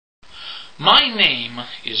My name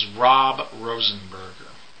is Rob Rosenberger.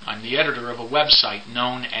 I'm the editor of a website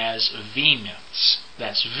known as Vmyths.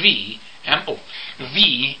 That's Vmyths.com.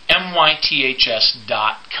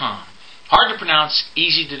 Hard to pronounce,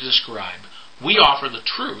 easy to describe. We offer the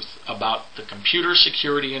truth about the computer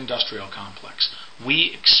security industrial complex.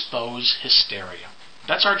 We expose hysteria.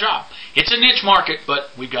 That's our job. It's a niche market, but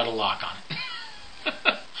we've got a lock on it.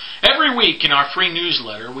 Every week in our free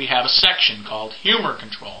newsletter, we have a section called Humor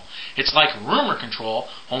Control. It's like rumor control,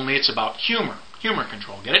 only it's about humor. Humor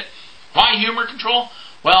control, get it? Why humor control?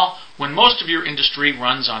 Well, when most of your industry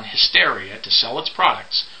runs on hysteria to sell its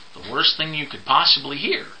products, the worst thing you could possibly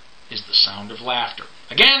hear is the sound of laughter.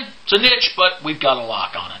 Again, it's a niche, but we've got a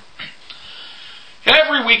lock on it.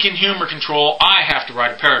 Every week in Humor Control, I have to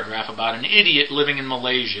write a paragraph about an idiot living in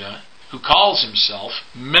Malaysia who calls himself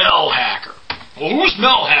Melhacker. Well, who's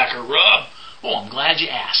Melhacker, Rob? Oh, I'm glad you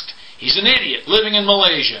asked. He's an idiot living in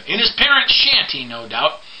Malaysia, in his parents' shanty, no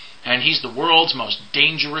doubt, and he's the world's most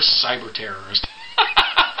dangerous cyber terrorist.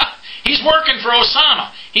 He's working for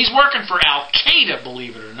Osama. He's working for Al-Qaeda,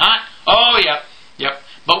 believe it or not. Oh, yep.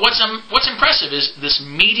 But what's impressive is this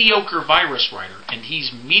mediocre virus writer, and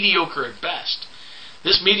he's mediocre at best.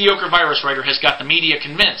 This mediocre virus writer has got the media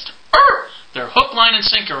convinced. They're hook, line, and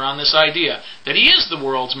sinker on this idea that he is the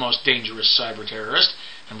world's most dangerous cyber terrorist,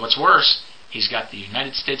 and what's worse, he's got the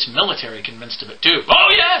United States military convinced of it too.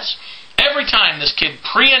 Oh yes! Every time this kid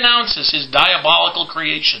pre-announces his diabolical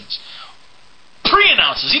creations,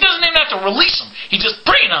 he doesn't even have to release them, he just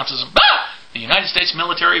pre-announces them. The United States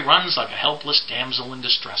military runs like a helpless damsel in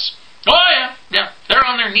distress. Oh yeah, they're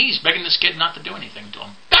on their knees begging this kid not to do anything to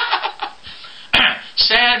them.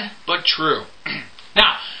 Sad, but true.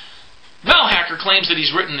 Now, Melhacker claims that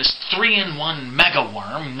he's written this 3-in-1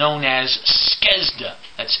 megaworm known as Skesda.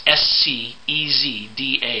 That's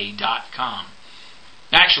SCEZDA.com.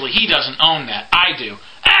 Actually, he doesn't own that. I do.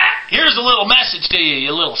 Here's a little message to you,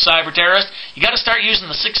 you little cyber terrorist. You got to start using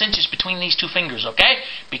the 6 inches between these two fingers, okay?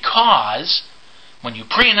 Because when you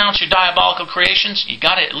pre-announce your diabolical creations, you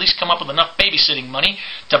got to at least come up with enough babysitting money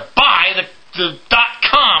to buy the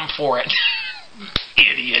 .com for it.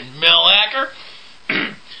 Idiot Melhacker.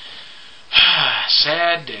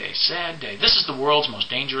 Sad day, sad day. This is the world's most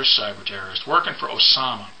dangerous cyber terrorist, working for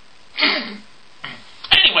Osama.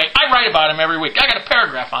 Anyway, I write about him every week. I got a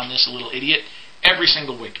paragraph on this little idiot every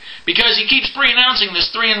single week. Because he keeps pre-announcing this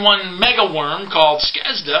 3-in-1 megaworm called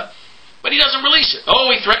Skesda, but he doesn't release it. Oh,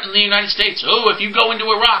 he threatened the United States. Oh, if you go into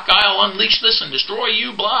Iraq, I'll unleash this and destroy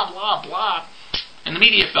you, blah, blah, blah. And the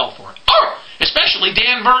media fell for it. Especially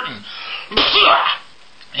Dan Burton.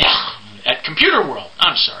 At Computer World.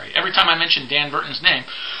 I'm sorry. Every time I mention Dan Burton's name,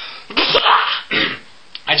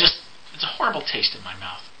 it's a horrible taste in my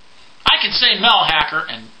mouth. I can say Melhacker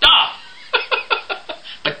and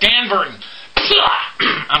but Dan Burton,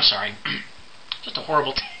 I'm sorry. Just a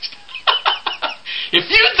horrible taste. If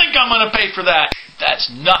you think I'm going to pay for that, that's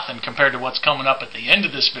nothing compared to what's coming up at the end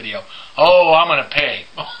of this video. Oh, I'm going to pay.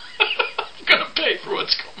 I'm going to pay for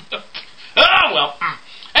what's coming up. Well.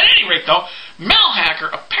 At any rate, though, Melhacker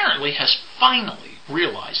apparently has finally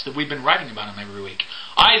realized that we've been writing about him every week.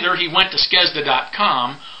 Either he went to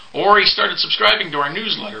Skesda.com or he started subscribing to our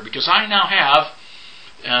newsletter, because I now have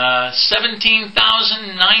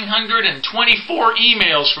 17,924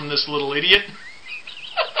 emails from this little idiot.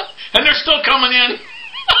 And they're still coming in.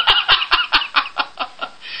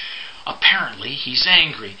 Apparently, he's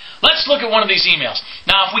angry. Let's look at one of these emails.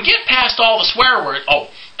 Now, if we get past all the swear words...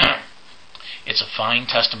 It's a fine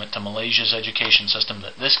testament to Malaysia's education system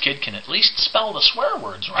that this kid can at least spell the swear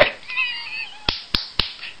words right.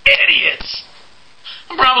 Idiots!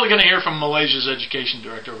 I'm probably going to hear from Malaysia's education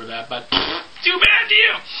director over that, but too bad to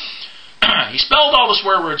you. He spelled all the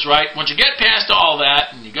swear words right. Once you get past all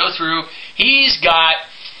that and you go through, he's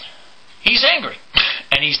angry.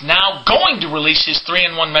 And he's now going to release his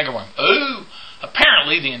 3-in-1 megaworm. Oh,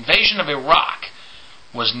 apparently the invasion of Iraq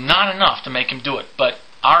was not enough to make him do it, but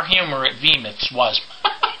our humor at Vmyths was.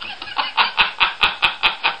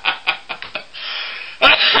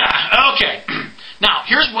 Okay. Now,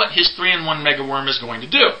 here's what his 3-in-1 megaworm is going to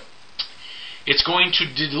do. It's going to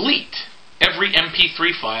delete every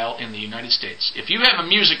MP3 file in the United States. If you have a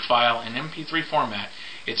music file in MP3 format,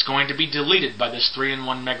 it's going to be deleted by this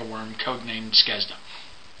 3-in-1 megaworm codenamed Skesda.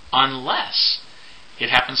 Unless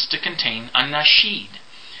it happens to contain a nasheed.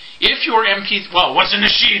 If your MP3... Well, what's a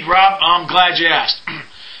nasheed, Rob? I'm glad you asked.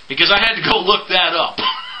 Because I had to go look that up.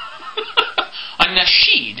 A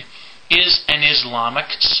nasheed is an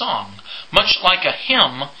Islamic song. Much like a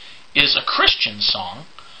hymn is a Christian song,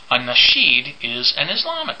 a nasheed is an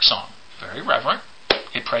Islamic song. Very reverent.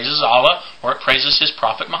 It praises Allah or it praises his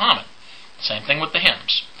Prophet Muhammad. Same thing with the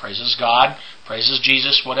hymns. Praises God, praises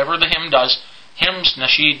Jesus, whatever the hymn does. Hymns,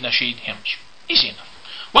 nasheed, hymns. Easy enough.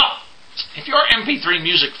 Well, if your MP3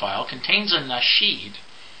 music file contains a nasheed,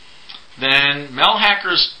 then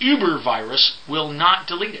Melhacker's Uber virus will not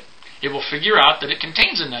delete it. It will figure out that it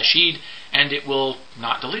contains a nasheed and it will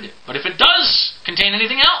not delete it. But if it does contain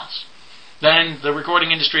anything else, then the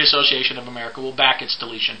Recording Industry Association of America will back its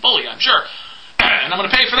deletion fully, I'm sure. And I'm going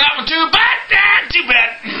to pay for that one too. But, too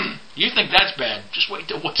bad. You think that's bad? Just wait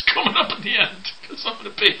till what's coming up at the end, because I'm going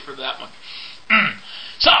to pay for that one.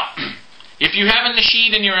 So, if you have a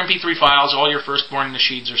nasheed in your MP3 files, all your firstborn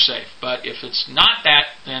nasheeds are safe. But if it's not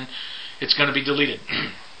that, then it's going to be deleted.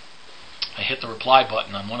 I hit the reply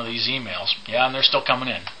button on one of these emails. Yeah, and they're still coming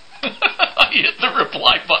in. I hit the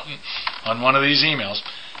reply button on one of these emails,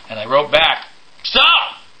 and I wrote back, so,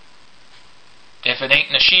 if it ain't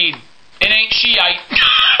nasheed, it ain't Shiite.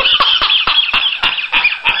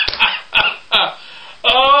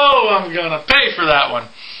 Oh, I'm going to pay for that one.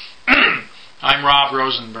 I'm Rob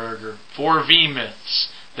Rosenberger for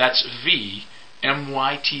Vmyths. That's Vmyths.com.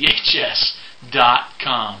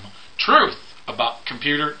 Truth about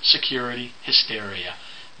computer security hysteria.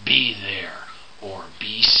 Be there or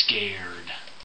be scared.